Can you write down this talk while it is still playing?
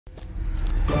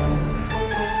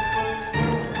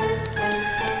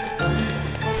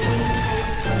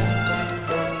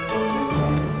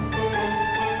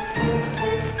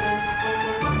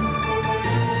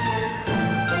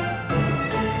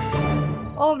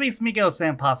All it means amigos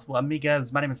and possible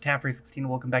amigas. My name is Taffrey16.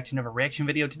 Welcome back to another reaction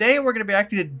video. Today we're going to be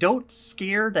reacting to Don't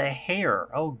Scare the Hare.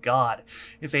 Oh god.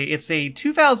 It's a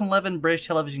 2011 British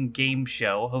television game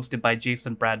show hosted by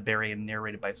Jason Bradbury and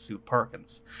narrated by Sue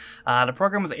Perkins. The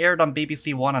program was aired on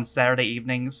BBC One on Saturday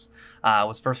evenings.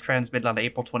 Was first transmitted on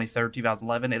April 23rd,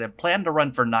 2011. It had planned to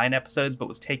run for 9 episodes but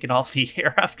was taken off the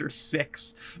air after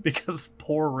 6 because of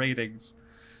poor ratings.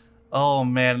 Oh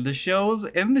man, in the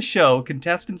show,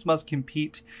 contestants must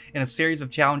compete in a series of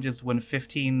challenges to win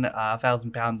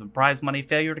 £15,000 in prize money.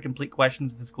 Failure to complete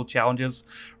questions and physical challenges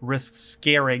risks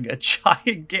scaring a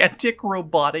gigantic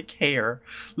robotic hare.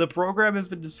 The program has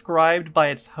been described by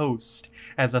its host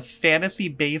as a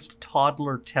fantasy-based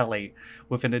toddler telly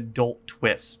with an adult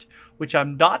twist, which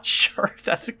I'm not sure if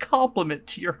that's a compliment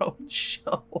to your own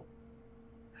show.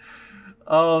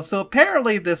 Oh, so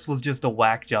apparently this was just a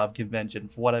whack job convention,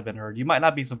 for what I've been heard. You might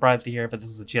not be surprised to hear if this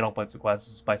is a Channel Points request.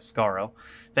 This is by Scaro.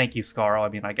 Thank you, Scaro. I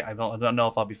mean, I don't know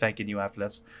if I'll be thanking you after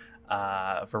this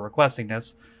for requesting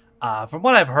this. From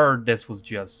what I've heard, this was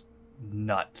just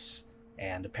nuts,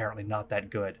 and apparently not that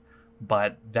good.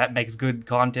 But that makes good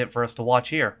content for us to watch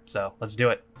here, so let's do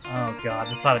it. Oh god,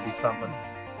 this ought to be something.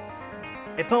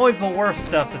 It's always the worst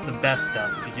stuff that's the best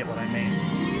stuff, if you get what I mean.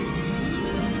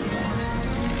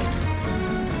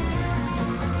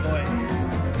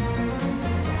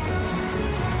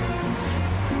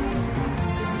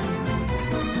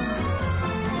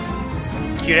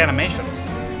 Cute animation.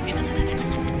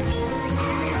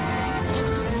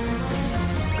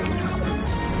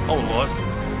 Oh lord.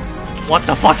 What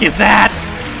the fuck is that?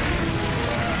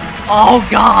 Oh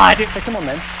god! So come on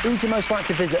then, who would you most like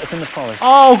to visit us in the forest?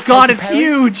 Oh god, it's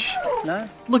huge! No?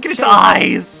 Look at its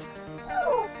eyes!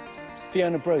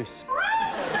 Fiona Bruce.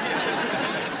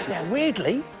 Yeah,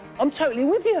 weirdly, I'm totally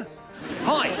with you.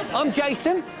 Hi, I'm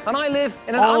Jason, and I live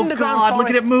in an underground forest look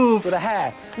at it move. with a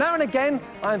hare. Now and again,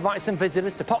 I invite some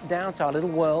visitors to pop down to our little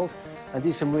world and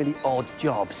do some really odd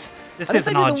jobs. This and is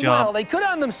an odd job. Well, they could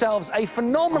earn themselves a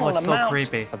phenomenal amount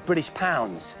of British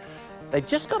pounds. They've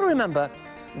just got to remember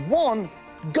one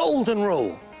golden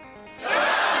rule.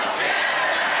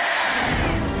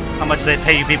 How much do they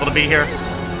pay you people to be here?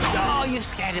 Oh, you've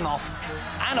scared him off.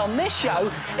 And on this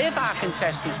show, if our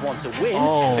contestants want to win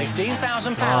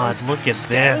 £15,000, look at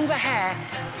scaring this. the hare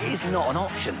is not an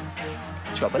option.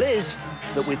 Trouble is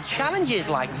that with challenges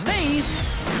like these,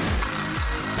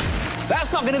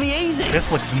 that's not going to be easy. This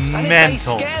looks and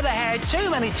mental. If they scare the hare too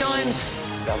many times,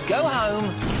 they'll go home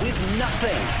with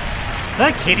nothing. Is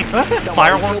that Katy? Was that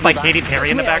Firework by Katy Perry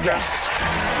in the background?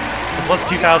 This was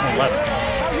 2011.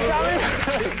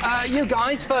 You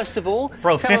guys, first of all,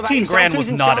 bro, 15 grand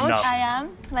was not enough. I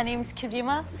am. My name's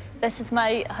Karima. This is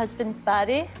my husband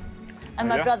Barry, and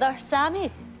my brother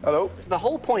Sammy. Hello. The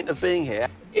whole point of being here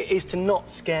is to not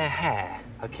scare hare.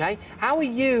 Okay? How are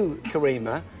you,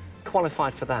 Karima,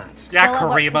 qualified for that? Yeah, well, I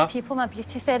work Karima. with people, I'm a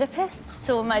beauty therapist,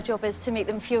 so my job is to make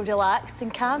them feel relaxed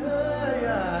and calm.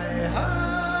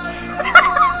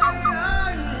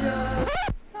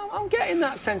 I'm getting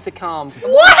that sense of calm.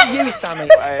 What about you, Sammy?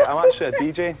 I'm actually a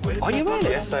DJ. Are you really?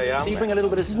 Yes, I am. So you bring a little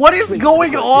bit of... What is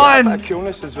going on? A bit of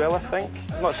coolness as well, I think.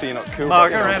 I'm not saying you're not cool,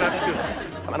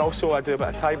 and also I do a bit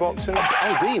of Thai boxing.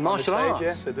 Oh, do you? Martial arts?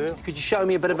 Yes, I do. Could you show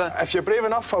me a bit of a... If you're brave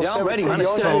enough, I'll I'm ready, man. you.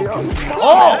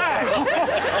 Oh!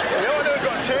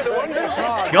 Got 2 to 1 there.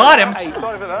 Got him. Hey,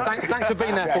 sorry about that. Thanks for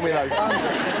being there for me, though.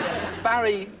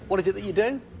 Barry, what is it that you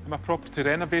do? I'm a property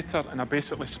renovator and I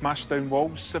basically smash down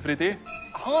walls every day.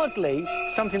 Hardly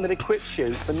something that equips you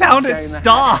for Sound it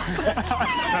stop!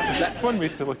 That's one way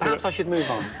to look at it. Perhaps I should move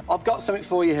on. I've got something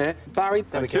for you here. Barry,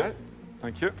 there we go.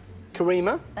 Thank you.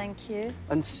 Karima. Thank you.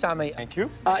 And Sammy. Thank you.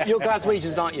 You're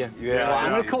Glaswegians, aren't you? Yeah. Right,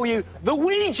 I'm going to call you the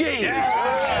Ouijies!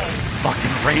 Yes.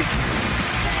 Fucking racist.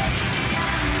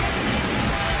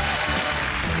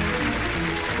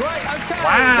 Great, okay.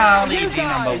 Wow, you Ouija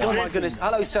number guys. Oh one. my goodness.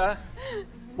 Hello, sir.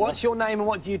 What's your name and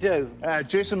what do you do?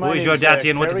 Jason, my Who is your name's, daddy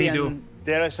and what does Kerry, he do? and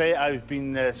dare I say, I've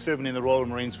been serving in the Royal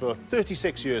Marines for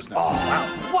 36 years now. Oh,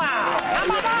 wow. How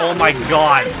about that? Oh my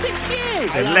god. 36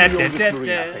 years. I am the oldest Marine,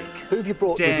 I think. Who have you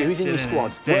brought with you? Who's in your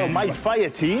squad? Well, my fire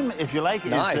team, if you like,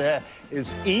 Nice.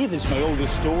 is Eve, is my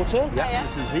oldest daughter. Yeah.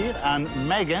 This is Eve. And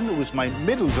Megan, who is my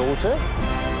middle daughter.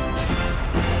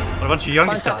 What a bunch of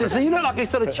youngsters. Fantastic. So you look like a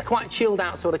sort of quite chilled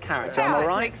out sort of character, am I I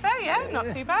right? think so, yeah, not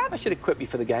too bad. I should equip you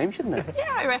for the game, shouldn't I?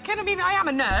 Yeah, I reckon. I mean, I am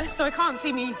a nurse, so I can't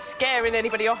see me scaring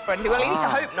anybody off or anything. Well, at least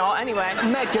I hope not, ananyway.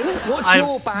 Megan, what's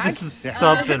your bag? This is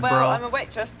something, well, bro. I'm a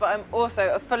waitress, but I'm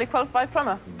also a fully qualified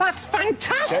plumber. That's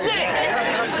fantastic!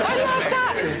 I love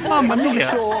that! Mamma I'm mia. not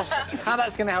sure how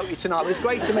that's going to help you tonight, but it's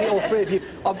great to meet all three of you.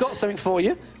 I've got something for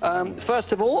you.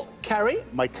 First of all, Kerry.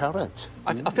 My carrot.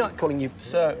 I feel like calling you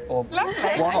Sir or Lovely.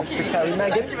 one Officer Kerry.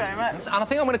 Megan. Thank you very much. And I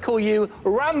think I'm going to call you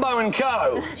Rambo and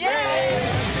Co. Yay!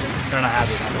 They're not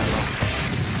happy about that.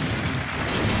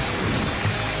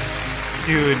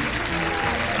 Dude.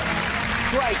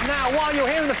 Great. Now, while you're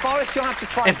here in the forest, you'll have to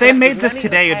try. If they made this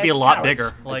today, it'd be a lot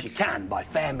bigger. Like you can by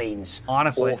fair means.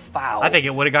 Honestly, or foul. I think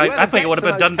it would have got. I think it would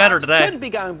have been done better today. Could be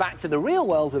going back to the real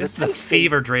world with This a is a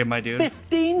fever dream, my dude.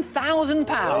 £15,000.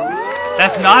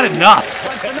 That's not enough.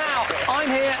 But for now, I'm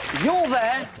here. You're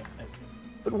there.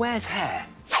 But where's Hare?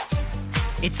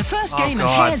 It's the first Oh, game and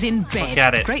God. Hare's in Look bed.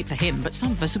 at it. Great for him, but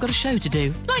some of us have got a show to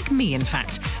do. Like me, in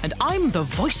fact. And I'm the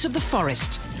voice of the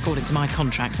forest, according to my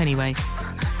contract, anyway.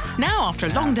 Now, after a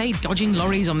long day dodging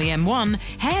lorries on the M1,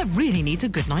 Hare really needs a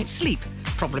good night's sleep.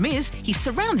 Problem is, he's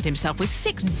surrounded himself with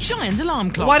 6 giant alarm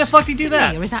clocks. Why the fuck did he do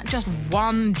that? Or is that just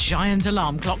one giant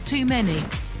alarm clock too many?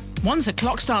 Once a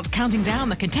clock starts counting down,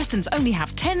 the contestants only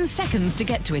have 10 seconds to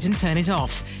get to it and turn it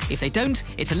off. If they don't,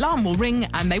 its alarm will ring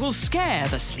and they will scare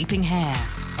the sleeping Hare.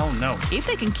 Oh no. If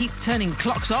they can keep turning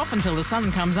clocks off until the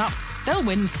sun comes up, they'll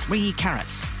win 3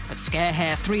 carrots. But scare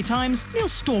Hare 3 times, he'll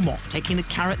storm off, taking the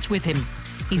carrots with him.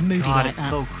 He's moody God, like it's that.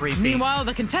 so creepy. Meanwhile,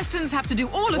 the contestants have to do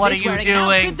all of What this are you wearing doing? an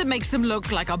outfit that makes them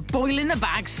look like a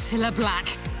boil-in-a-bag Cilla Black.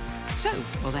 So,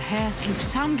 will the Hare sleep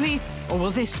soundly, or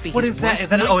will this be What his is that? worst Is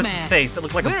that? Oh, it's nightmare? his face. It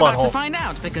looked like We're a about to butthole. find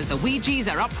out, because the Ouija's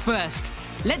are up first.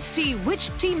 Let's see which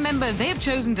team member they have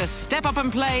chosen to step up and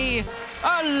play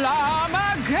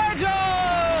Alarmageddon!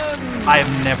 I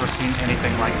have never seen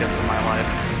anything like this in my life.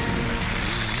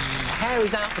 Hare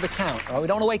is out for the count. All right, we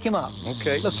don't want to wake him up.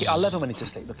 Okay. Look, I love him when he's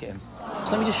asleep. Look at him.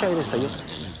 So let me just show you this, though.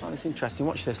 Oh, it's interesting.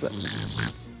 Watch this. Look.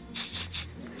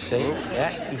 See? Yeah,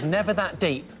 he's never that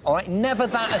deep. All right, never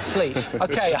that asleep.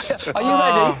 Okay, are you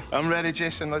ready? I'm ready,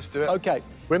 Jason. Let's do it. Okay.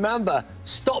 Remember,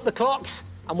 stop the clocks,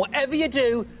 and whatever you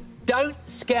do, don't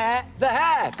scare the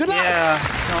Hare. Good luck. Yeah,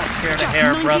 don't scare the Just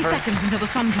Hare, 90 brother. seconds until the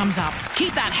sun comes up.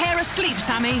 Keep that Hare asleep,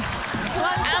 Sammy.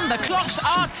 And the clocks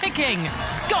are ticking.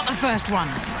 Got the first one.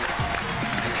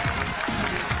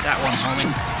 That one, homie.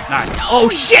 Nice. Oh,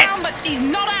 he's shit! down, but he's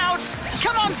not out.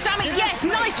 Come on, Sammy. Yes,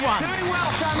 nice one. Doing well,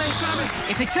 Sammy.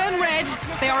 If they turn red,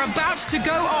 they are about to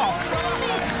go off. The Hare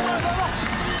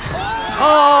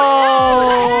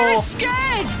Oh! is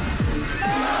scared.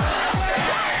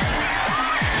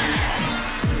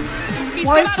 He's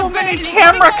Why got out so of bed many and he's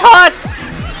camera heading off. cuts?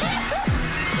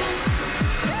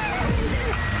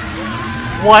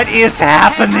 What is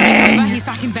happening? He's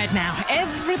back in bed now.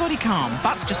 Everybody calm,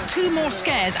 but just 2 more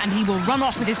scares and he will run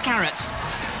off with his carrots.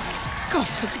 God,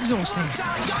 this looks exhausting.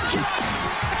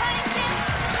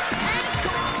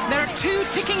 There are 2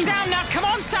 ticking down now. Come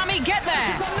on, Sammy, get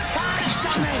there.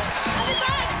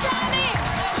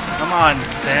 Come on,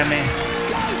 Sammy.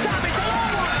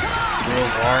 Real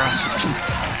Laura.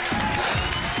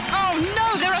 Oh no,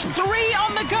 there are 3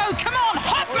 on the go. Come on,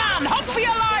 hop man, hop for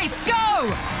your life. Go.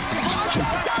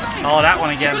 Oh, that one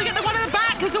You've again. got to get the one in the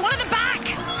back. There's the one in the back.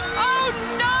 Oh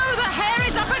no, the Hare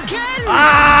is up again.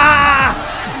 Ah!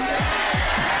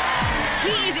 He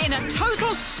is in a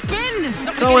total spin.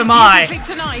 Not So gonna get his am I. beauty sleep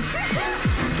tonight.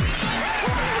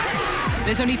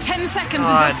 There's only 10 seconds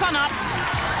God. until sun up.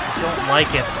 Don't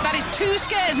like it. That is 2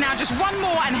 scares now. Just 1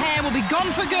 more and Hare will be gone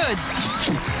for good.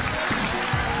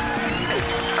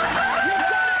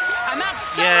 And that's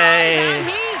sunrise, Yay. and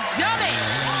he's done it.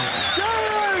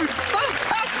 Dude,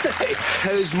 fantastic.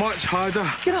 It is much harder. You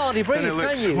can hardly breathe, And it can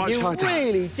looks you? much You harder.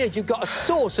 really did. You got a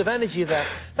source of energy there.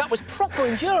 That was proper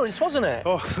endurance, wasn't it?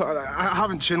 Oh, I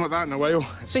haven't trained like that in a while.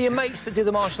 So your mates that do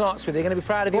the martial arts with you are going to be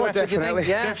proud of your Oh, effort, do you definitely,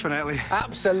 think? Yeah? definitely.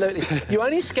 Absolutely. You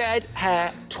only scared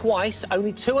Hare twice.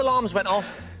 Only 2 alarms went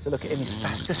off. So look at him, he's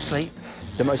fast asleep.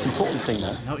 The most important thing,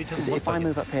 though, No, he doesn't is that look if I like it.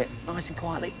 move up here nice and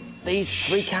quietly, these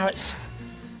 3 carrots,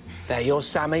 they're yours,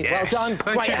 Sammy. Yes, Well done.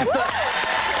 thank Great you. effort.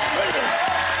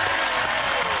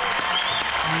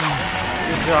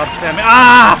 Good job, Sammy.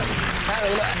 Ah!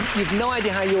 Harry, look, you've no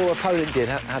idea how your opponent did,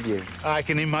 have you? I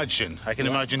can imagine. I can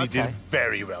imagine he did Okay.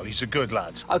 very well. He's a good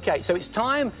lad. OK, so it's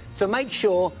time to make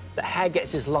sure that Hare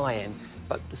gets his lie in.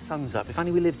 But the sun's up. If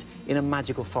only we lived in a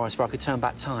magical forest where I could turn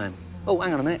back time. Oh,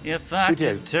 hang on a minute. If I We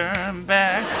do. could turn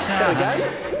back There time. we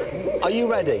go. Are you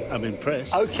ready? I'm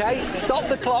impressed. Okay, stop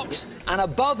the clocks, and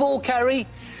above all, Kerry,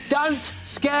 don't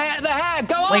scare the hare.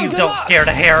 Go on, Please good don't luck. scare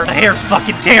the hare. The hare's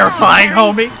fucking terrifying,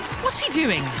 Oh, homie. What's he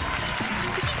doing?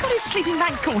 Has he got his sleeping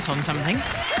bag caught on something?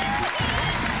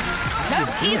 No,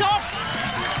 he's off.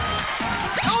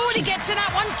 Oh, and he gets in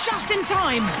that one just in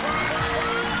time.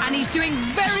 And he's doing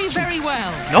very, very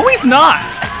well. No, he's not.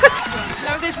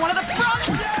 No, there's one at the front.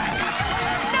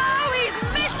 No, he's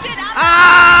missed it. And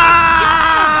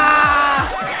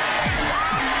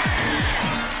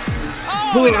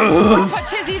Oh, in a proper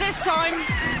tizzy this time.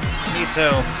 Me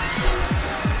too.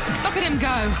 Look at him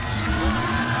go.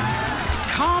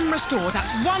 Calm restored.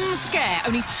 That's one scare.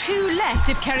 Only 2 left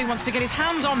if Kerry wants to get his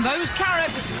hands on those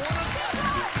carrots.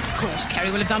 Of course,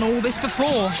 Kerry will have done all this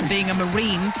before, being a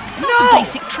Marine. Lots of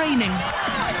basic training.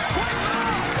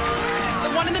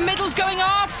 The one in the middle's going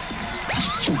off.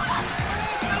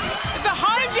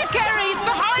 Behind you, Kerry. It's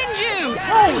behind you.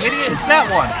 Oh, idiot. It's that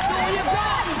one.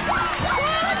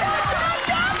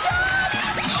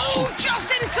 Oh, just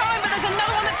in time, but there's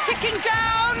another one that's ticking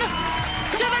down.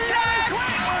 To the left.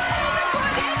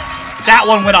 That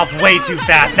one went off way too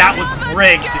fast. That was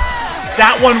rigged.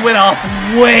 That one went off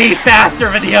way faster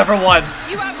than the other one.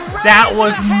 That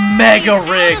was mega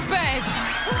rigged.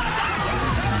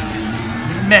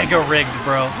 Mega rigged,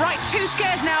 bro. Right, 2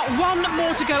 scares now, 1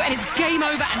 more to go, and it's game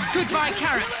over and goodbye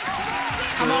carrots.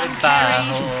 Come on, Goodbye,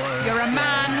 Kerry. horse. You're a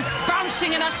man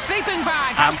bouncing in a sleeping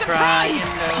bag. I'm Have some crying.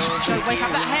 pride. Don't wake up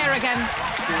that hair again.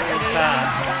 Goodbye.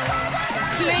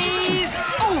 Please.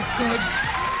 Oh, good.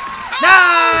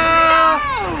 No!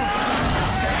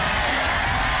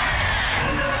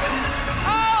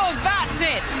 Oh, that's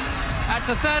it. That's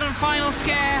the 3rd and final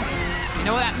scare. You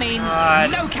know what that means?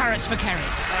 God. No carrots for Kerry.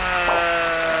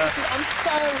 I'm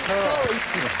so sorry.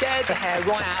 He scared the hare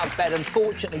right out of bed.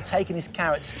 Unfortunately, taking his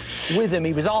carrots with him,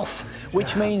 he was off,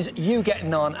 which means you get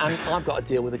none, and I've got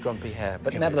to deal with a grumpy hare.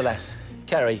 But nevertheless,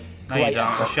 Kerry, No, you great don't.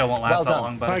 effort. The show won't last Well that done.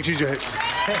 long, but. Thank you, Jake.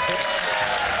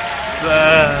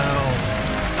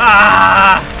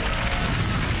 Ah!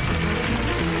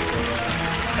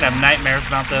 I have nightmares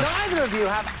about this. Neither of you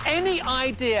have any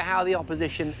idea how the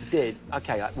opposition did.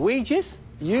 Okay, Ouija's,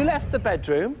 you left the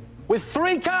bedroom with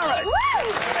 3 carrots.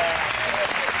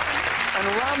 And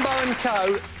Rambo and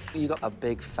Co, you got a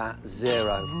big fat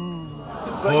 0.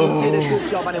 But you did a good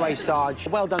job anyway, Sarge.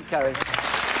 Well done, Kerry.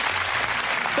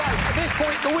 So, at this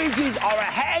point, the Ouija's are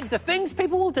ahead. The things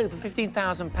people will do for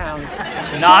 £15,000.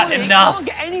 Not Surely enough. It can't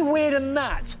get any weirder than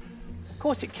that. Of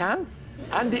course it can,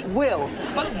 and it will.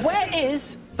 But where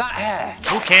is that hare?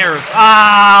 Who cares?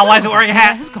 Ah, why is it wearing a Hare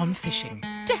hat? has gone fishing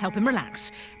to help him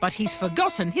relax, but he's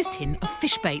forgotten his tin of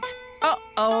fish bait. Uh-oh.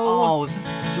 Oh, is this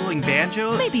dueling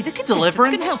banjos? Maybe the Is this contestants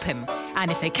Deliverance? can help him,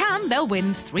 and if they can, they'll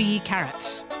win 3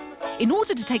 carrots. In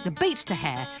order to take the bait to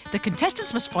Hare, the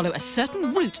contestants must follow a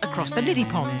certain route across the lily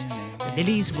pond. The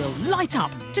lilies will light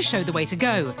up to show the way to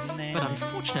go, but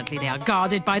unfortunately they are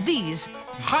guarded by these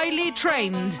highly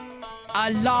trained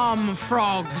alarm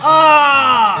frogs.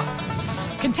 Ah!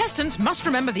 Contestants must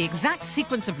remember the exact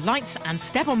sequence of lights and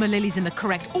step on the lilies in the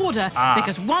correct order,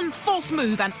 because one false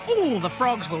move and all the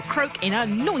frogs will croak in a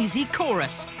noisy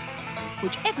chorus,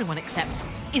 which everyone accepts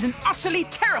is an utterly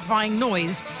terrifying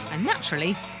noise, and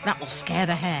naturally, that will scare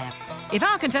the hare. If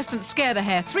our contestants scare the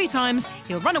hare 3 times,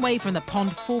 he'll run away from the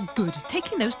pond for good,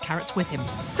 taking those carrots with him.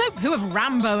 So, who have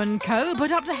Rambo and Co.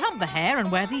 put up to help the hare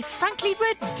and wear the frankly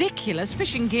ridiculous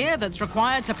fishing gear that's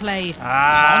required to play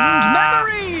Pond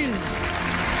Memories?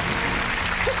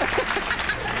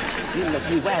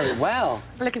 You wear it well.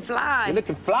 Looking fly. You're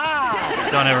looking fly.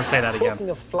 Don't ever say that again. Talking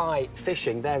of fly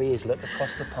fishing, there he is. Look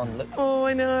across the pond. Look. Oh,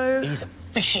 I know. He's a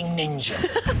fishing ninja.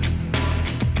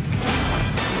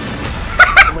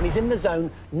 And when he's in the zone,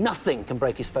 nothing can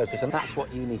break his focus, and that's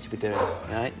what you need to be doing. All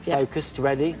right? Yeah. Focused,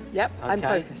 ready? Yep, I'm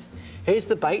Okay. focused. Here's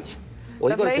the bait. All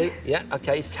you've got to Lovely. do, yeah,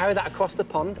 okay, is carry that across the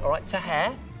pond, all right, to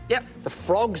Hare. Yep. The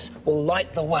frogs will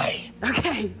light the way.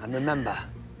 Okay. And remember,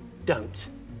 don't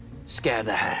scare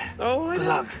the hare. Oh, I Good know.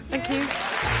 luck. Thank you.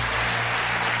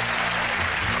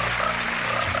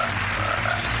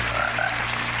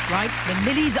 Right, the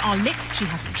lilies are lit. She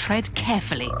has to tread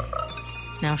carefully.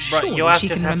 Now, surely you'll have she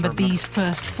to can have to remember remember. these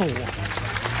first 4. It's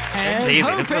Hare's easy.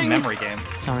 This is a hoping. memory game.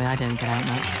 Sorry, I don't get out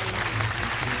much.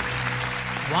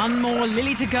 1 more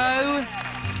lily to go.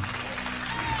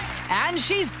 And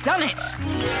she's done it.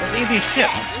 It's easy as shit.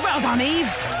 Yes, well done, Eve.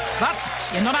 But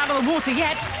you're not out of the water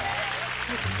yet.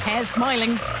 Hare's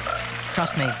smiling.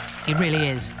 Trust me, he really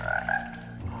is.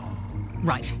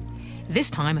 Right, this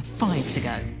time 5 to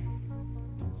go.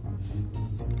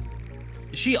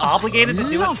 Is she obligated to do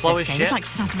it Love slow this as game. shit? It's like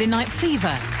Saturday Night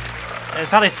Fever.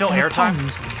 That's how they fill On a airtime.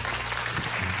 pond.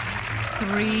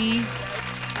 3,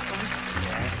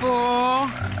 4.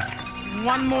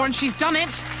 One more and she's done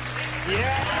it.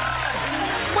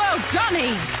 Yeah. Well done,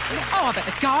 Eve. Oh, I bet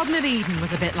the Garden of Eden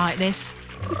was a bit like this,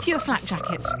 with fewer flak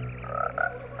jackets.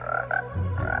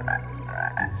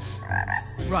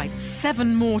 Right,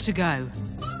 7 more to go.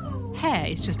 Hare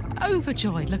is just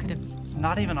overjoyed. Look at him. It's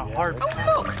not even a hard. Oh,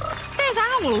 look! There's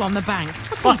Owl on the bank.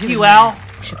 What's Fuck he doing you, there? Owl.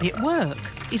 Should be at work.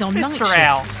 He's on night Mr.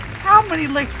 Owl, shifts. how many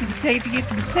licks does it take to get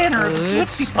to the center of the Good.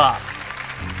 Tootsie Pop?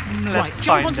 Right, Let's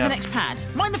jump find onto them. the next pad.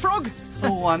 Mind the frog.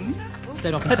 1,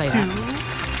 Don't often a say 2,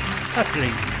 that. a 3.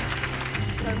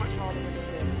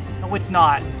 No, it's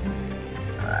not.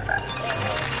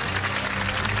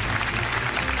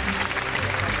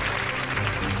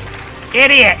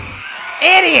 Idiot!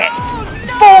 Idiot! Oh,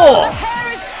 no! Fool! The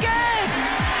Hare is scared!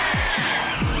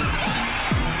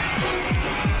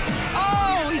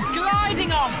 Oh, he's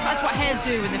gliding off. That's what hares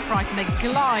do when they're frightened. They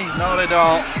glide. No, they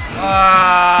don't.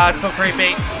 Ah, it's so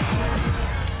creepy.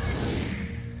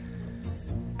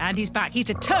 And he's back. He's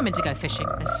determined to go fishing.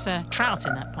 There's trout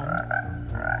in that pond.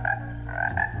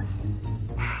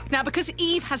 Now, because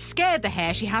Eve has scared the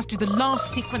hare, she has to do the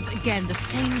last sequence again, the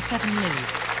same 7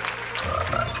 lilies.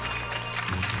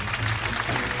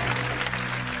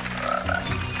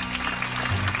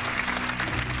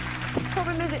 The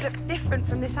problem is it looks different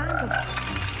from this angle.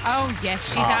 Oh,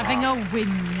 yes, she's having a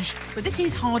whinge. But this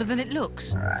is harder than it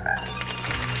looks.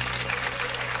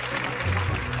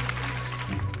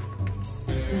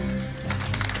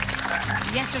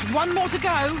 Yes, just 1 more to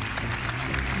go.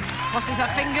 Crosses her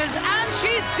fingers, and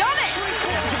she's done it!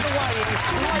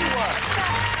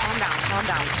 Calm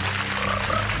down.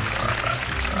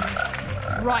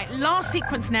 Right, last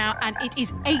sequence now, and it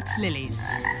is 8 lilies.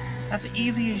 That's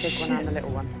easy as Big shit. one and the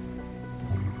little one.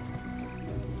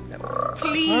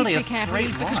 Please only be a careful, straight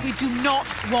Eve, because line. we do not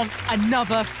want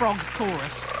another frog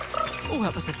chorus. Oh,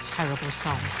 that was a terrible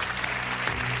song.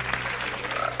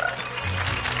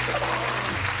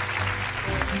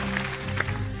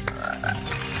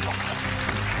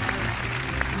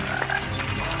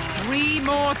 Three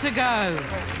more to go.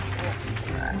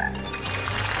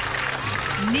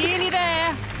 Nearly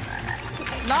there.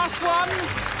 Last one.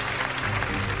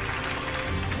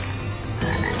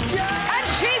 And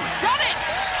she's done it!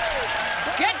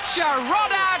 Get your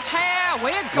rod out, Hare.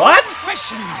 We're going What?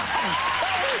 fishing.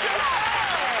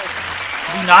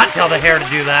 Do not tell the hare to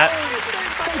do that.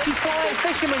 Funky fly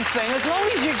fisherman thing. As long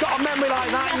as you've got a memory like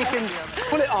that, you can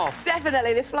pull it off.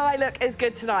 Definitely, the fly look is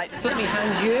good tonight. Let me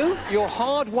hand you your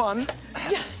hard-won,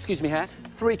 excuse me, Hare,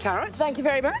 3 carrots. Thank you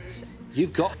very much.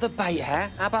 You've got the bait, Hare.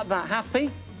 How about that?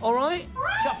 Happy? All right?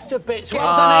 Chuffed to bits. Well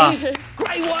Ah. done, Eve.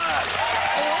 Great work.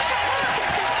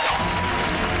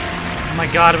 Oh my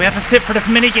god, we have to sit for this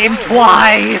minigame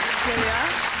twice!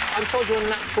 I'm told you're a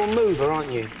natural mover,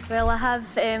 aren't you? Well, I have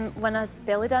won a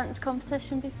belly dance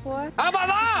competition before. How about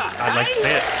that? I'd like to see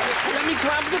it. Let me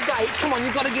grab the bait. Come on,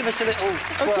 you've got to give us a little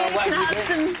twirl. Okay, we wave can with add it.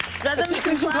 some rhythm Let's to do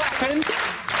some clap. clapping.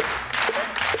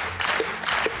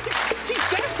 She's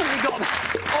definitely got that.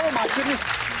 Oh my goodness.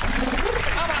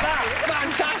 How about that?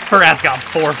 Fantastic. Her ass got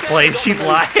 4th place, she's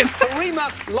lying. Karima,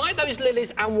 light those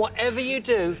lilies, and whatever you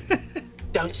do,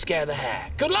 don't scare the hare.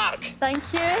 Good luck. Thank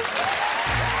you.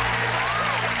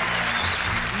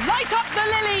 Light up the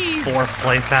lilies! 4th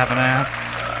place, having ass.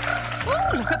 Oh,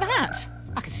 look at that.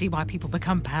 I can see why people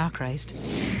become power crazed.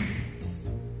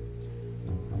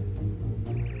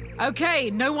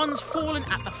 Okay, no one's fallen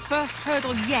at the first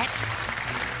hurdle yet.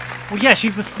 Well, yeah,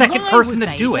 she's the second Why person would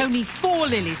to they? do It's it. only 4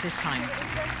 lilies this time.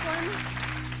 This one.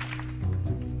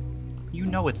 You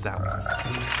know it's that one.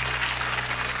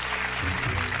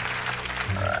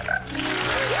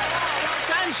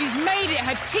 And she's made it.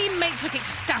 Her teammates look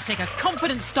ecstatic. A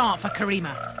confident start for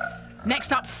Karima.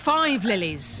 Next up, 5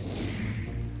 lilies.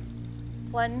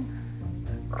 1,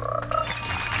 2.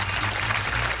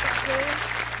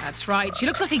 That's right. She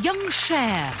looks like a young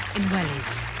Cher in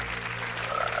wellies.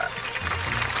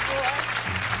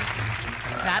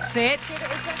 That's it.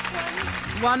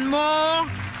 One more.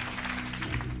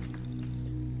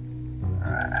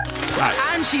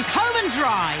 And she's home and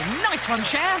dry. Nice one,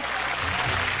 Cher.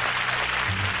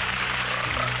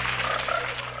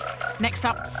 Next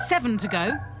up, 7 to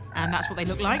go. And that's what they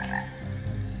look like.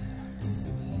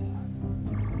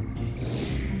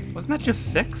 Wasn't that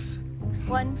just 6?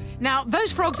 1. Now,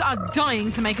 those frogs are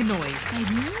dying to make a noise. They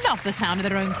love the sound of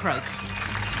their own croak.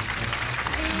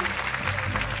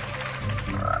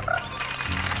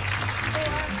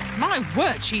 My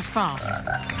word, she's fast.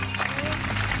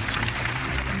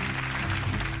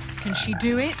 Can she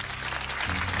do it?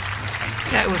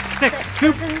 Yeah, it was 6.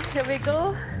 6, 7. 6. Here we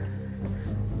go.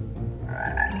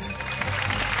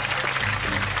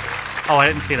 Oh, I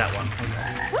didn't see that one.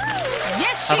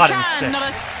 Yes, I she thought it was can. six. Not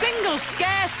a single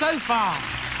scare so far.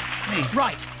 Me.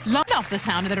 Right, love the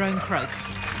sound of their own croak.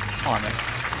 Hold on, man.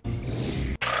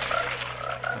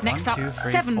 Next 1, up, 2,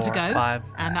 3, 7 to 4, go, 5,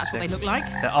 and that's what they 6, look like.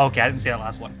 Okay, I didn't see that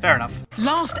last one. Fair enough.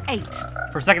 Last 8.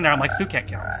 For a second there, I'm like, Sue can't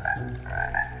count.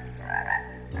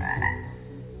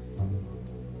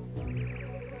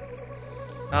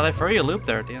 Oh, they throw you a loop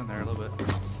there at the end there a little bit.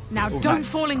 Now, Ooh, don't nice.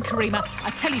 fall in, Karima. I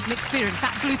tell you from experience,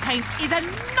 that blue paint is a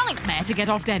nightmare to get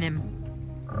off denim.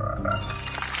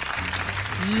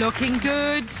 Looking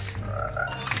good.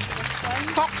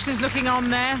 Fox is looking on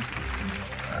there.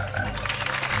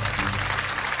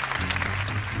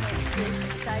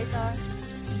 Guys are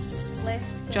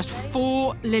left. Just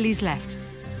 4 lilies left.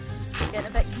 Getting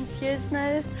a bit confused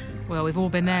now. Well, we've all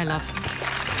been there, love.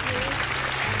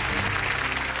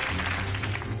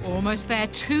 Almost there.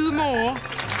 2 more.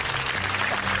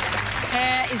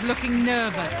 Hare is looking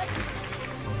nervous.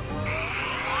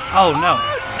 Oh, no.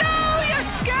 Oh, no! You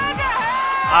scared the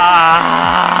hare!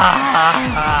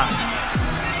 Ah!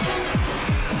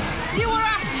 You were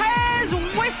a hair's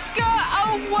whisker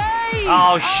away!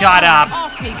 Oh, shut up.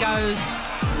 Off he goes.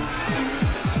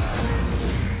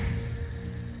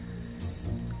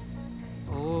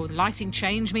 Oh, the lighting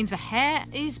change means the hare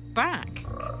is back.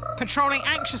 Patrolling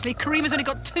anxiously, Karima's only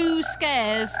got 2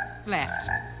 scares left.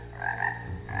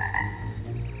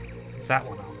 Is that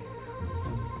one on?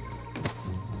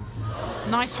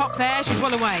 Nice hop there, she's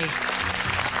well away.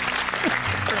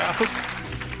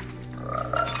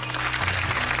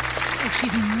 Oh,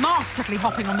 she's masterfully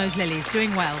hopping on those lilies,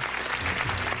 doing well.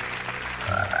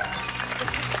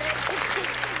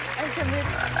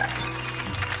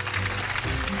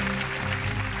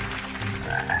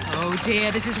 Oh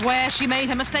dear, this is where she made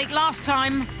her mistake last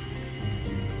time.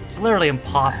 It's literally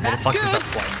impossible That's to fuck good.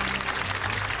 this up twice.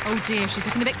 Oh dear, she's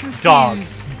looking a bit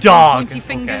confused. Dog. Pointy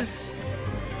fingers.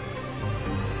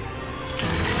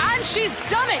 And she's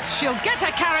done it. She'll get her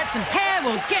carrots and Hare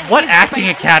will get What his acting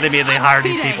debate. academy have they hired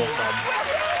these Happy people day. from?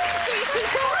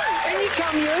 In you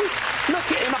come, you.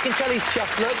 Look at him, I can tell he's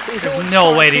chuffed. Look, he's all There's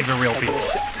no way excited. these are real people.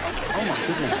 Oh my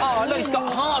goodness. Oh, look, he's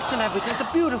got hearts and everything. It's a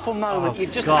beautiful moment. Oh,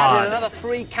 You've just God. added another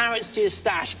 3 carrots to your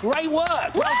stash. Great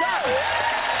work. Well done.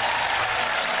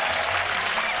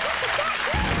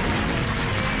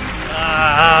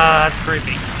 That's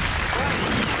creepy.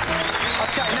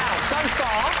 Okay, now, so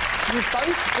far, you've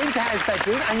both been to Hare's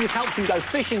bedroom and you've helped him go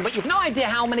fishing, but you've no idea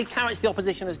how many carrots the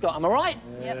opposition has got. Am I right?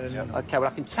 Yep. Okay, well,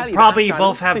 I can tell you Probably that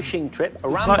both have- fishing trip. A But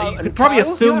Rambo you and could probably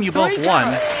Co. assume have you both 3 won.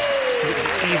 carrots.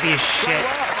 Easy as shit.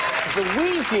 The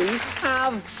Ouija's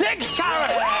have 6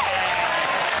 carrots.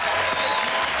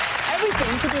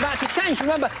 Everything could be about to change.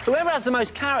 Remember, whoever has the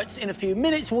most carrots in a few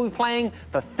minutes will be playing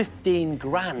for 15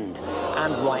 grand.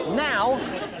 And right now,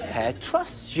 Hare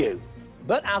trusts you.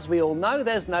 But as we all know,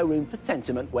 there's no room for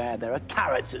sentiment where there are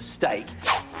carrots at stake.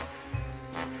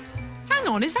 Hang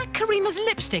on, is that Karima's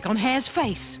lipstick on Hare's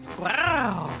face?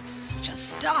 Wow, such a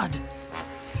stud.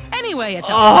 Anyway, it's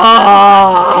a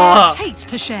Hare's hate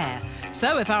to share.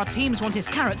 So if our teams want his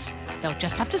carrots, they'll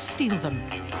just have to steal them.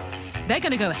 They're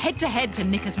going to go head-to-head to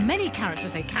nick as many carrots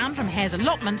as they can from Hare's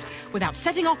allotment without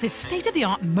setting off his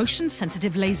state-of-the-art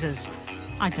motion-sensitive lasers.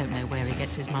 I don't know where he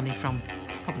gets his money from.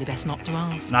 Probably best not to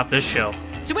ask. Not this show.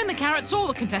 To win the carrots, all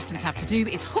the contestants have to do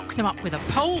is hook them up with a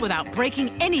pole without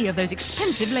breaking any of those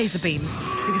expensive laser beams.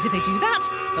 Because if they do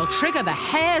that, they'll trigger the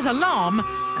Hare's alarm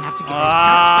and have to give those carrots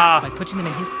back by putting them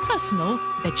in his personal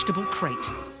vegetable crate.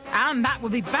 And that will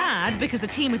be bad because the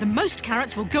team with the most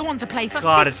carrots will go on to play for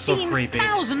God, it's so creepy.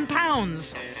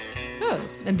 £15,000. Oh,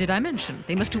 and did I mention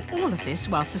they must do all of this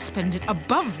while suspended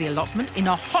above the allotment in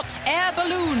a hot air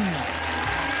balloon?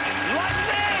 Like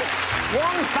this!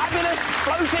 One fabulous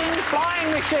floating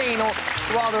flying machine, or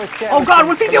rather a chair. Oh, God,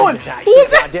 what's he doing? Attached. Who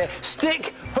is that? Idea.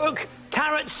 Stick, hook,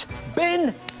 carrots,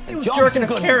 bin. He was jerking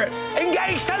his carrot.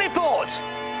 Engage teleport!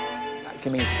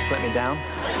 Actually means let me down.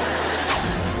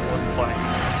 Wasn't funny.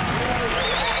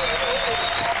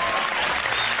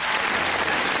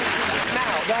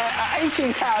 Now, there are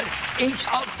 18 carrots each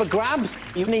up for grabs.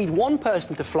 You need one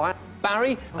person to fly.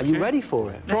 Barry, are you ready for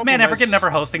it? This man ever get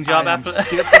another hosting job I'm after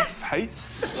scared of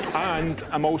heights, and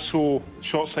I'm also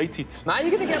short-sighted. Now you're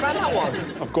going to get around that one.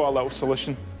 I've got a little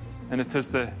solution, and it is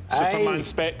the Superman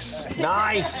specs.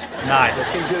 Nice. Nice.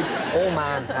 Looking good. All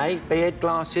man, eh? Beard,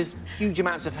 glasses, huge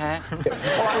amounts of hair. All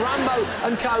right, Rambo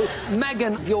and Co.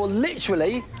 Megan, you're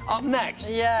literally up next.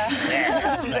 Yeah.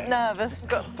 I'm a bit nervous.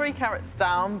 Got 3 carrots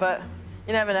down, but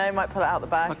you never know, might pull it out the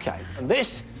bag. Okay, and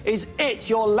this is it.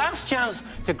 Your last chance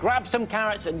to grab some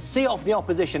carrots and see off the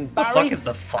opposition. The Barry fuck is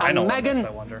the final and one of Megan, this, I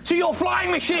wonder? to your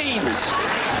flying machines.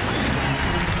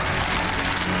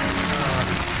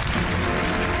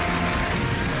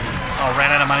 Oh,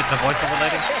 ran out of money to the voiceover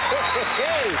lady?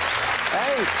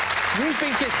 Hey, you've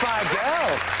been kissed by a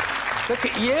girl. Look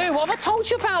at you. What have I told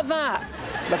you about that?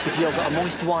 Look, if you've got a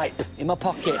moist wipe in my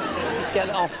pocket. Let's get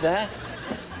it off there.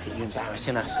 Look at you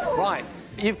embarrassing us. Right.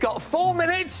 You've got 4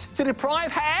 minutes to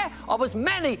deprive Hare of as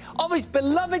many of his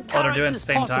beloved carrots as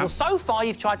possible. So far,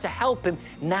 you've tried to help him.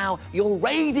 Now you're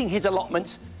raiding his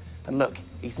allotments. And look,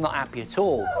 he's not happy at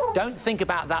all. Don't think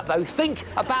about that, though. Think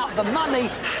about the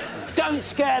money. Don't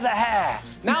scare the Hare.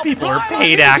 Now, these people are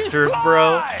paid actors,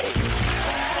 bro.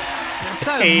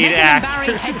 So, Megan and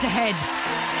Barry head to head.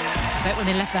 I bet when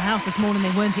they left the house this morning, they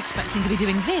weren't expecting to be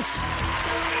doing this.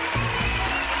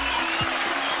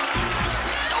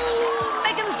 Oh,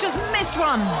 Megan's just missed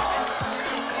one.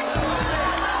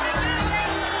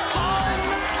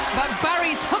 But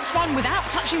Barry's hooked one without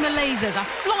touching the lasers. A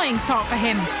flying start for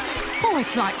him. Oh,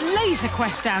 it's like Laser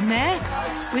Quest down there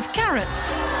with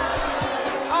carrots.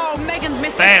 Oh, Megan's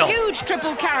missed a huge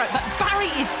triple carrot, but Barry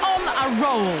is on a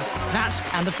roll. That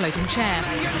and the floating chair.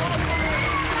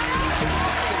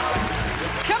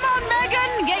 Come on,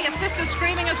 Megan! Get your sister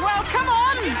screaming as well. Come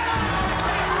on!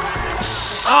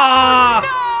 Ah! Oh,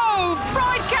 no!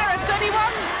 Fried carrots,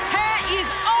 anyone? Hare is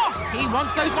off. He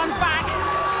wants those ones back.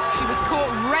 She was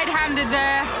caught red-handed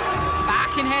there.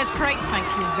 Back in Hare's crate. Thank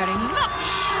you very much.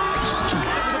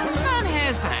 And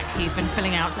Hare's back. He's been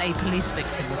filling out a police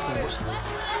victim report.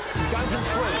 Going for the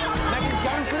three. Megan's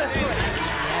going for the three.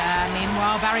 Yeah,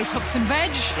 meanwhile, Barry's hooked some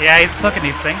veg. Yeah, he's hooking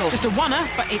these singles. Just a oneer,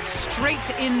 but it's straight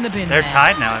in the bin. They're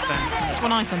tied now, I think. That's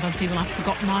when I sometimes do when I've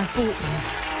forgotten I've bought them.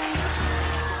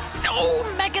 Oh,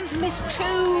 Megan's missed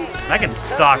two. Megan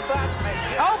sucks.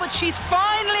 Oh, but she's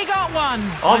finally got one.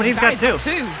 Oh, but he's got two.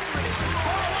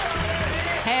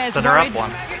 Hare's so they're worried. up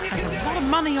one. There's a lot of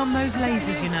money on those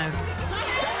lasers, you know.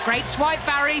 Great swipe,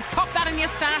 Barry. Pop that in your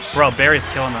stash. Bro, Barry's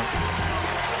killing us.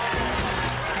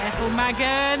 Careful,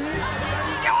 Megan.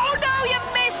 Oh, no, you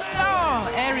missed. Oh,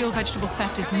 aerial vegetable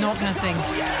theft is not her thing.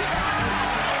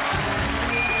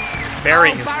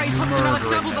 Barry's hooked another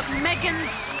double, but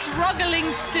Megan's struggling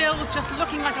still, just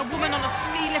looking like a woman on a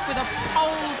ski lift with a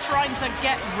pole trying to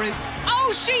get roots.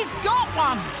 Oh, she's got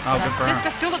one! Oh, but her good for her.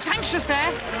 sister still looks anxious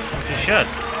there. She should.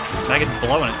 Megan's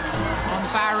blowing it. On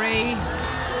Barry.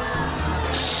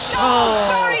 Oh,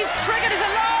 Barry's triggered his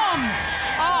alarm!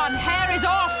 Oh, and Hare is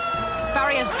off.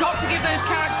 Barry has got to give those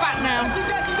carrots back now.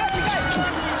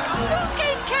 Who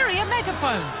gave Kerry a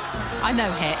megaphone? I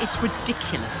know, Hare, it's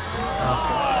ridiculous.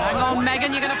 Hang on,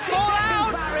 Megan, you're going to fall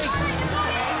out!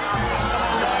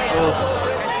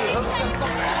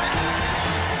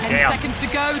 10 seconds to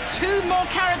go, 2 more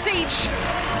carrots each.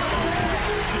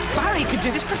 Barry could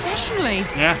do this professionally.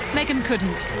 Yeah. Megan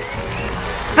couldn't.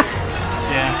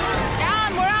 Yeah.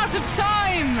 And we're out of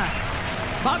time!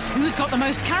 But who's got the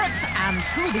most carrots, and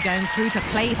who will be going through to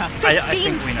play for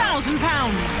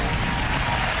 £15,000?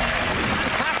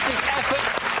 Fantastic effort.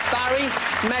 Barry,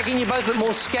 Megan, you both look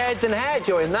more scared than Hare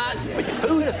during that. But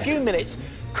who in a few minutes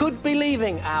could be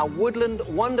leaving our woodland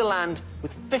wonderland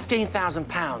with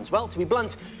 £15,000? Well, to be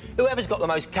blunt, whoever's got the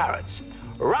most carrots.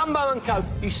 Rambo and Co.,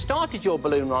 you started your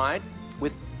balloon ride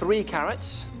with 3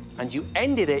 carrots and you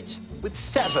ended it with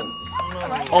 7.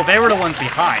 Oh, they were the ones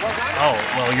behind. Oh,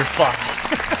 well, you're fucked.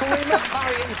 Karima,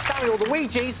 Barry and Samuel, the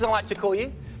Ouija's, as I like to call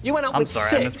you, you went up with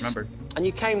 6. I misremembered. And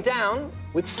you came down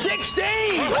with 16!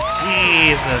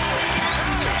 Jesus.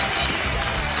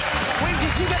 Ouija,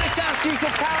 you get a chance to use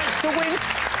your carrots to win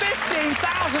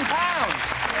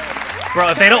 £15,000! Bro,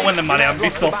 if they don't win the money, I'd be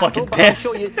so fucking pissed. I'm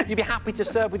sure you'd be happy to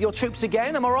serve with your troops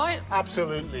again, am I right?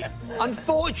 Absolutely.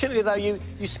 Unfortunately, though, you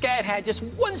scared Hare just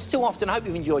once too often. I hope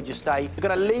you've enjoyed your stay. You're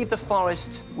going to leave the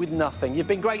forest with nothing. You've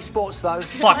been great sports, though.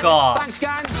 Fuck off. Thanks,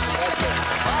 gang.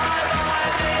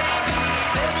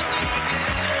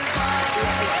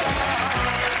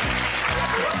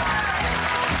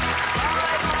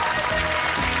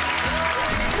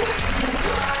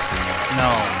 No.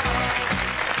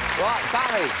 Right,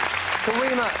 Barry,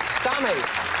 Karima, Sammy.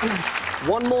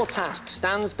 One more task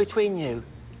stands between you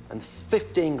and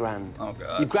 15 grand. Oh,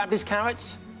 God. You've grabbed his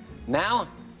carrots. Now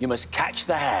you must catch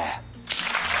the Hare.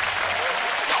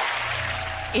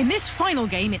 In this final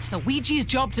game, it's the Ouija's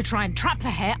job to try and trap the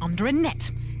Hare under a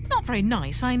net. Not very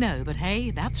nice, I know, but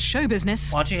hey, that's show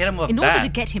business. Why don't you hit him with a In order bat? to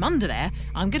get him under there,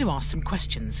 I'm going to ask some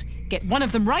questions. Get one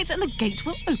of them right and the gate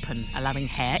will open, allowing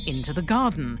Hare into the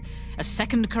garden. A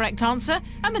second correct answer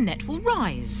and the net will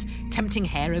rise, tempting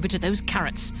Hare over to those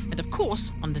carrots, and of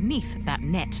course, underneath that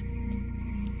net.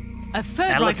 A third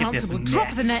Now right look at answer this will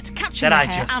drop the net, catching that the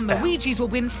I Hare, just and the found. Ouija's will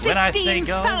win When I say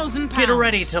go, £15,000. get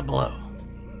ready to blow.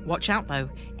 Watch out, though.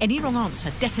 Any wrong answer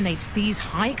detonates these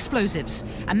high explosives,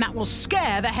 and that will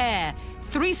scare the Hare.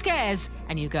 3 scares,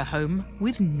 and you go home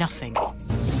with nothing.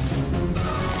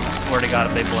 Swear to God,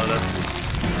 if they blow this.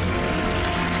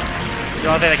 The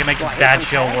only thing that can make this bad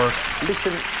show worse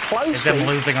Listen closely is them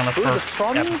losing on the through first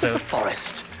fronds of episode. the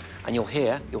forest, and you'll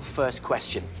hear your first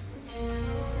question.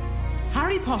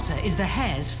 Harry Potter is the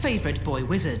Hare's favourite boy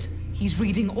wizard. He's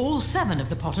reading all 7 of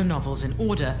the Potter novels in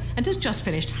order and has just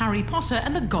finished Harry Potter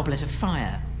and the Goblet of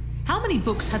Fire. How many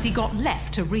books has he got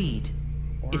left to read?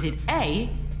 Is it A,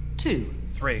 2,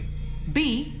 3.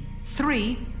 B,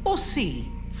 3, or C,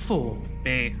 4?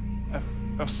 B.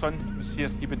 If our son was here,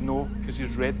 he would know because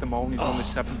he's read them all and he's only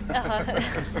 7.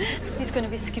 He's going to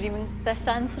be screaming this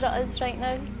answer at us right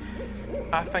now.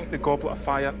 I think the Goblet of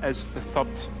Fire is the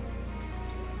 3rd.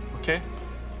 Okay?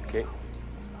 Okay.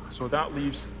 So that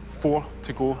leaves 4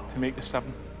 to go to make the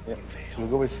 7. Yeah. Shall we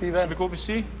go with C then? Should we go with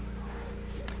C?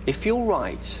 If you're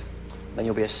right, then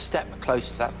you'll be a step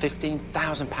closer to that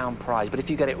 £15,000 prize. But if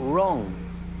you get it wrong,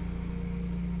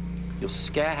 you'll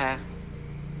scare Hare.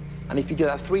 And if you do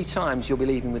that 3 times, you'll be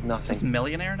leaving with Is nothing. this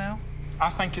millionaire now? I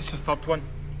think it's the 3rd one.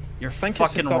 You're think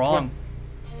it's the fucking 3rd wrong. one.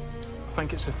 I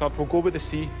think it's the 3rd. We'll go with the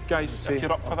C, guys, C. if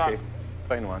you're up for Okay. that.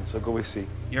 Final answer, go with C.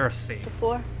 You're a C. So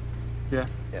 4. Yeah.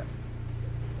 Yeah.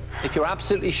 If you're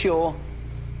absolutely sure,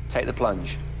 take the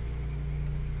plunge.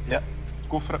 Yeah.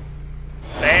 Go for it.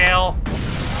 Fail.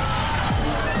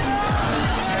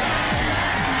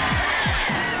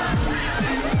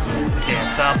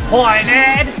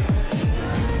 Disappointed.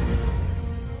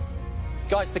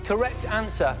 Guys, the correct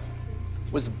answer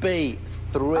was B,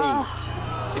 3.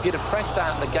 If you'd have pressed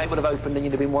that, the gate would have opened and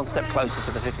you'd have been 1 step closer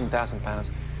to the £15,000.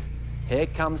 Here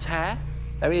comes Hare.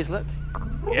 There he is, look.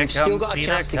 Here You've still comes got a Peter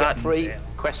chance to get 3 Cottontail.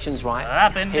 questions right.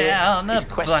 Up and Here down the is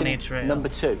question bunny trail. number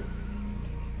 2.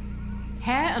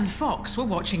 Hare and Fox were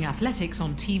watching athletics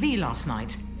on TV last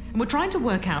night and were trying to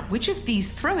work out which of these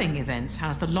throwing events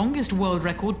has the longest world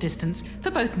record distance for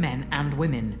both men and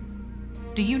women.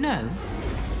 Do you know?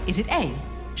 Is it A,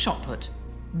 shot put,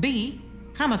 B,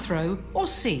 hammer throw, or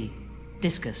C,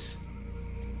 discus?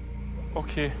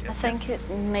 Okay. I think it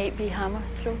might be hammer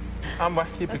throw. I'm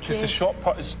with you because Okay. the shot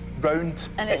put is round,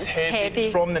 And it's it's heavy, heavy.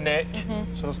 it's from the neck,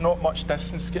 so there's not much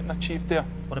distance getting achieved there.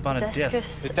 What about a disc?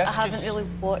 Discus. The discus- I haven't really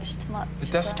watched much. The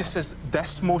discus is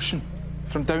this motion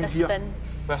from down The here. spin.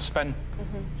 The spin.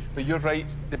 But you're right,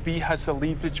 the B has the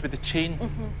leverage with the chain.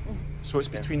 So it's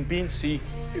between B and C.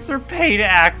 These are paid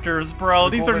actors, bro.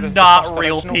 We These go are with the not first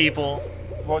real original. people.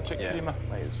 Logic, Karima.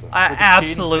 Might as well. I With the chain,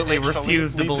 absolutely the extra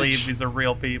refuse to believe leverage. these are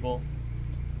real people.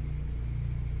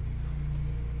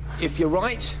 If you're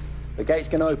right, the gate's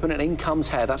going to open and in comes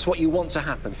Hare. That's what you want to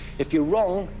happen. If you're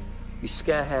wrong, you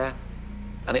scare Hare,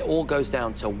 and it all goes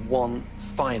down to 1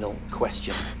 final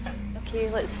question. Okay,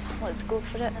 let's go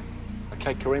for it.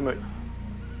 Okay, Karima,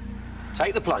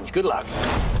 take the plunge. Good luck.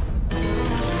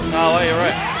 Oh, well, you're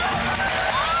right.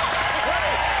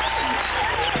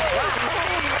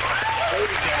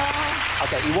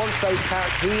 Okay, he wants those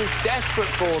carrots. He is desperate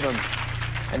for them.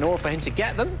 In order for him to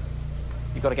get them,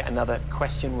 you've got to get another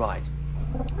question right.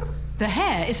 The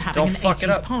Hare is having Don't an fuck it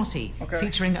 80s up. party, Okay.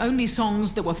 featuring only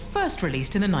songs that were first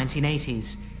released in the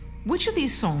 1980s. Which of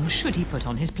these songs should he put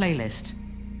on his playlist?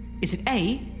 Is it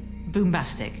A,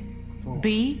 Boombastic,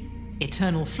 B,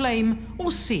 Eternal Flame,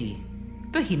 or C,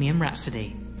 Bohemian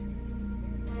Rhapsody?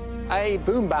 A,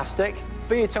 Boombastic.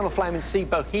 B, Eternal Flame, and C,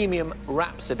 Bohemian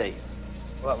Rhapsody.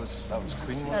 Well, that was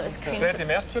Queen, That wasn't was it? Queen. Freddie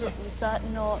Mercury. Was that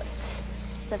not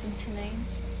 79?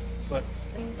 But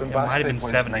Please? It might have been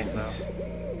Bombastic 70s, was though.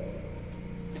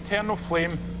 Eternal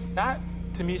Flame, that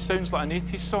to me sounds like an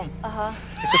 80s song. Uh-huh.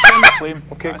 It's Eternal Flame.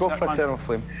 Okay, That's go it, for man. Eternal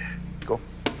Flame. Go.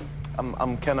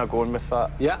 I'm kind of going with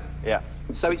that. Yeah. Yeah.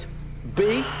 So it's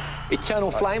B, Eternal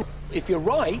Flame. If you're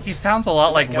right, He sounds a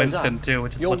lot like it goes Winston, up. too,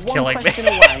 which is You're what's one killing me. question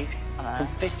away from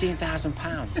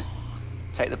 £15,000.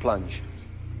 Take the plunge.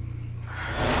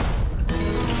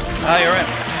 Oh, you're right.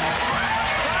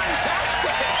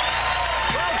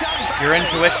 Your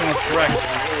intuition was correct.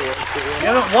 You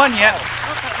haven't won yet.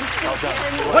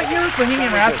 What year is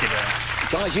Bohemian Rhapsody?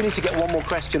 Guys, you need to get 1 more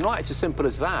question right. It's as simple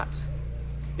as that.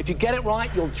 If you get it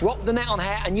right, you'll drop the net on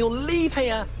Hare and you'll leave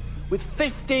here with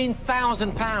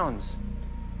 £15,000.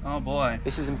 Oh, boy.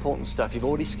 This is important stuff. You've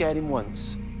already scared him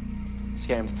once.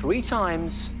 Scare him 3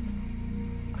 times,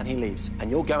 and he leaves.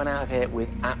 And you're going out of here with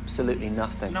absolutely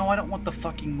nothing. No, I don't want the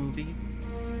fucking movie.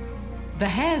 The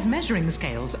Hare's measuring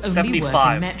scales only work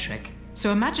 75. in metric.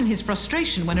 So imagine his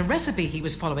frustration when a recipe he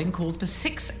was following called for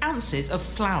 6 ounces of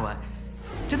flour.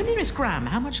 To the nearest gram,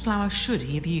 how much flour should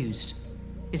he have used?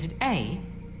 Is it A,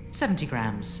 70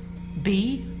 grams,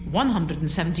 B,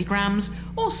 170 grams,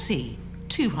 or C,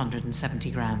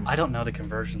 270 grams. I don't know the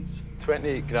conversions.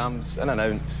 28 grams in an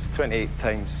ounce. 28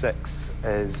 times 6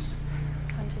 is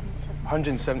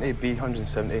 170.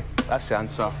 170. That's the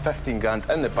answer. 15 grand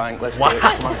in the bank. Let's do it.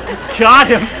 Come on. Got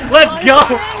him. Let's go.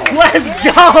 Let's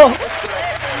go.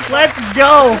 Let's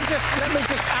go. Let me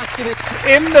just ask you this.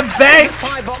 In the bank.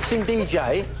 Thai boxing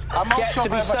DJ gets to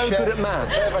be so good at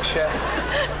maths.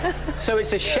 So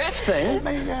it's a chef thing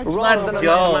rather than a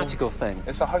mathematical thing.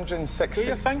 It's 160. Do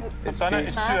you think? It's I've done B. it.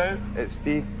 It's 2 out. It's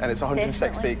B, and it's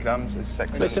 168 grams. It's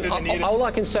 6. Listen, all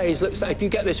I can say is, look, so if you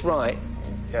get this right,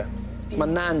 Yeah. as my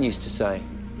nan used to say,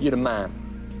 you're the man.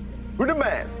 Who the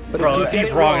man? But Bro, if you get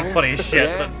he's it wrong. It's funny as shit.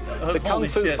 Yeah, but, the kung holy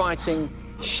fu shit. fighting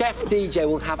chef DJ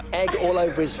will have egg all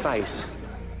over his face.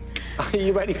 Are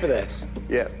you ready for this?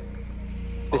 Yeah.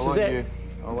 This is it.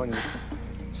 All on you.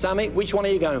 Sammy, which one are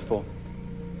you going for?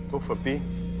 Go for B.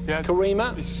 Yeah,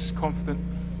 Karima? he's confident.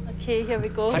 Okay, here we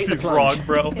go. Take the He's plunge. wrong,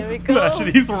 bro. Here we go.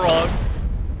 Imagine he's wrong.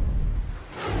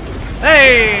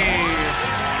 Hey!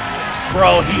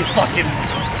 Bro, he was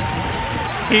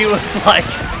like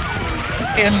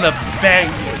in the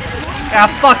bank. Ah,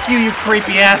 fuck you, you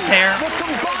creepy ass hair. The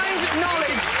combined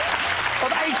knowledge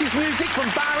of 80s music from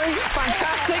Barry,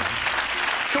 fantastic.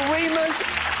 Karima's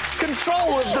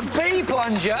control of the B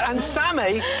plunger, and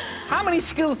Sammy, how many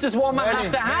skills does one man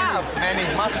have to have? Many.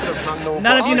 Master of none, no.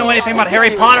 None of you know anything about Okay,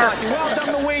 Harry Potter. exciting. Well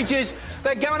done, the Ouijas.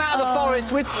 They're going out of the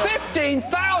forest with £15,000.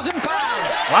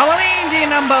 Wawalinji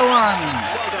 #1.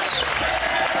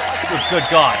 Good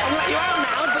God. I'll let you out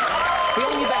now, but be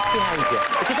on your best behaviour,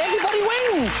 because everybody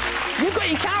wins. You've got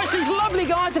your carrots, these lovely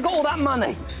guys have got all that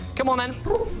money. Come on then.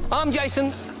 I'm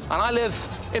Jason, and I live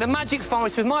in a magic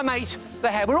forest with my mate, the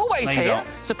Hare. We're always No, you here, don't.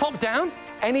 so pop down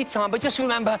anytime, but just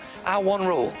remember our one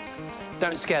rule.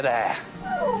 Don't scare the Hare.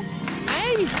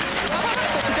 Hey! How about that?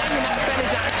 So today we met Benny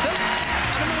Jackson.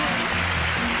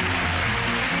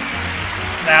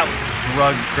 That was a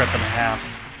drug trip and a half.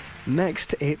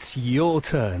 Next, it's your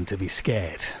turn to be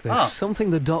scared. There's Oh.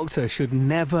 something the Doctor should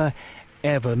never,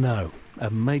 ever know. A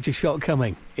major shock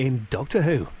coming in Doctor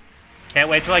Who. Can't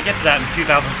wait till I get to that in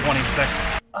 2026.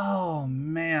 Oh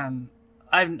man,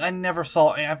 I've never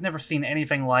seen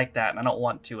anything like that, and I don't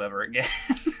want to ever again.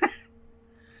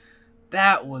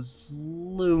 That was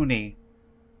loony.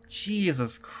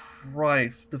 Jesus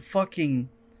Christ, the fucking.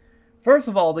 First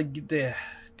of all, the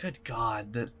good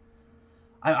God,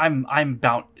 I'm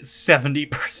about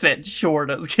 70% sure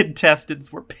those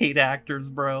contestants were paid actors,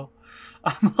 bro.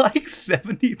 I'm like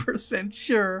 70%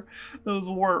 sure those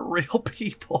weren't real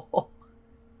people.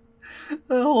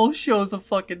 The whole show's a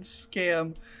fucking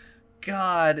scam.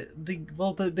 God, the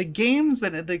games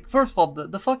and first of all,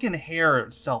 the fucking hair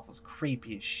itself was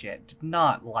creepy as shit. Did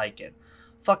not like it.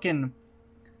 Fucking,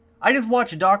 I just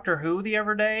watched Doctor Who the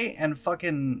other day, and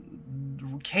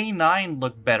fucking K9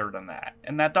 looked better than that.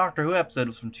 And that Doctor Who episode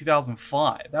was from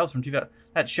 2005.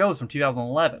 That show was from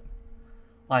 2011.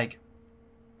 Like,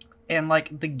 and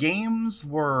like the games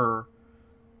were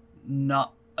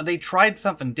not. They tried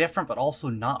something different, but also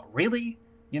not really.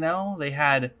 You know, they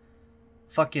had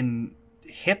fucking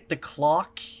hit the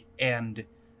clock and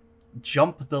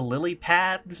jump the lily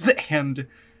pads and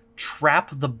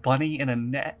trap the bunny in a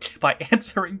net by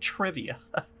answering trivia.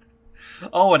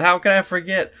 Oh, and how can I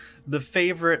forget the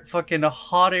favorite fucking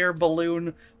hot air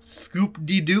balloon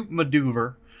scoop-de-doop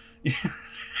maneuver?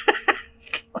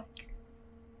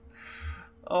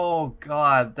 Oh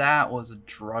god, that was a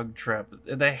drug trip.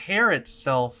 The hair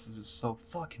itself is just so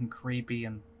fucking creepy,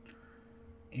 and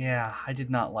yeah, I did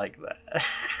not like that.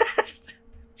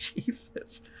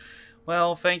 Jesus.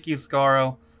 Well, thank you,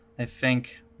 Scaro. I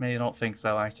think, maybe I don't think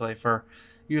so actually, for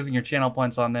using your channel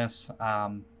points on this.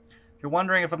 If you're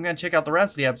wondering if I'm going to check out the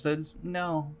rest of the episodes,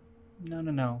 no, it's not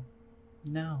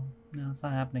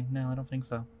happening. No, I don't think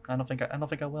so. I don't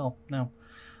think I will. No,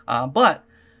 but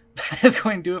that is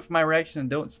going to do it for my reaction, and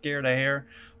don't scare the hair.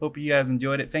 Hope you guys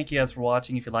enjoyed it. Thank you guys for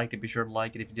watching. If you liked it, be sure to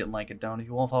like it. If you didn't like it, don't. If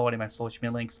you want to follow any of my social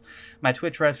media links, my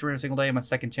Twitch where I stream every single day, my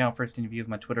second channel first interviews,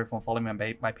 my Twitter if you want to follow me on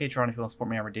my Patreon if you want to support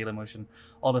me on my daily motion.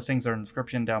 All those things are in the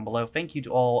description down below. Thank you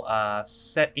to all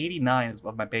set 89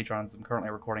 of my Patrons I'm currently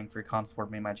recording for your constant support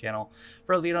of me and my channel.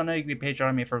 For those of you who don't know, you can be a Patreon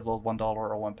on me for as low as $1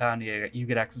 or £1. You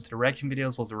get access to the reaction videos,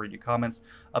 as well as to read your comments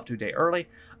up to a day early,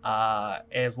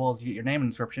 as well as you get your name in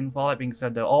the description. With all that being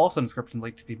said, though, also in the description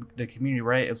link to the community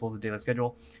Reddit, as well as the daily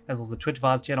schedule, as well as the Twitch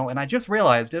VODs channel. And I just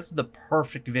realized this is the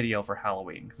perfect video for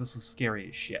Halloween, because this was scary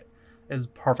as shit. This is a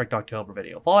perfect October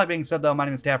video. With all that being said, though, my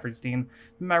name is Stafford16.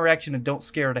 My reaction to Don't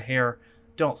Scare the Hair.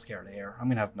 Don't scare the hair. I'm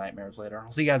going to have nightmares later.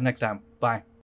 I'll see you guys next time. Bye.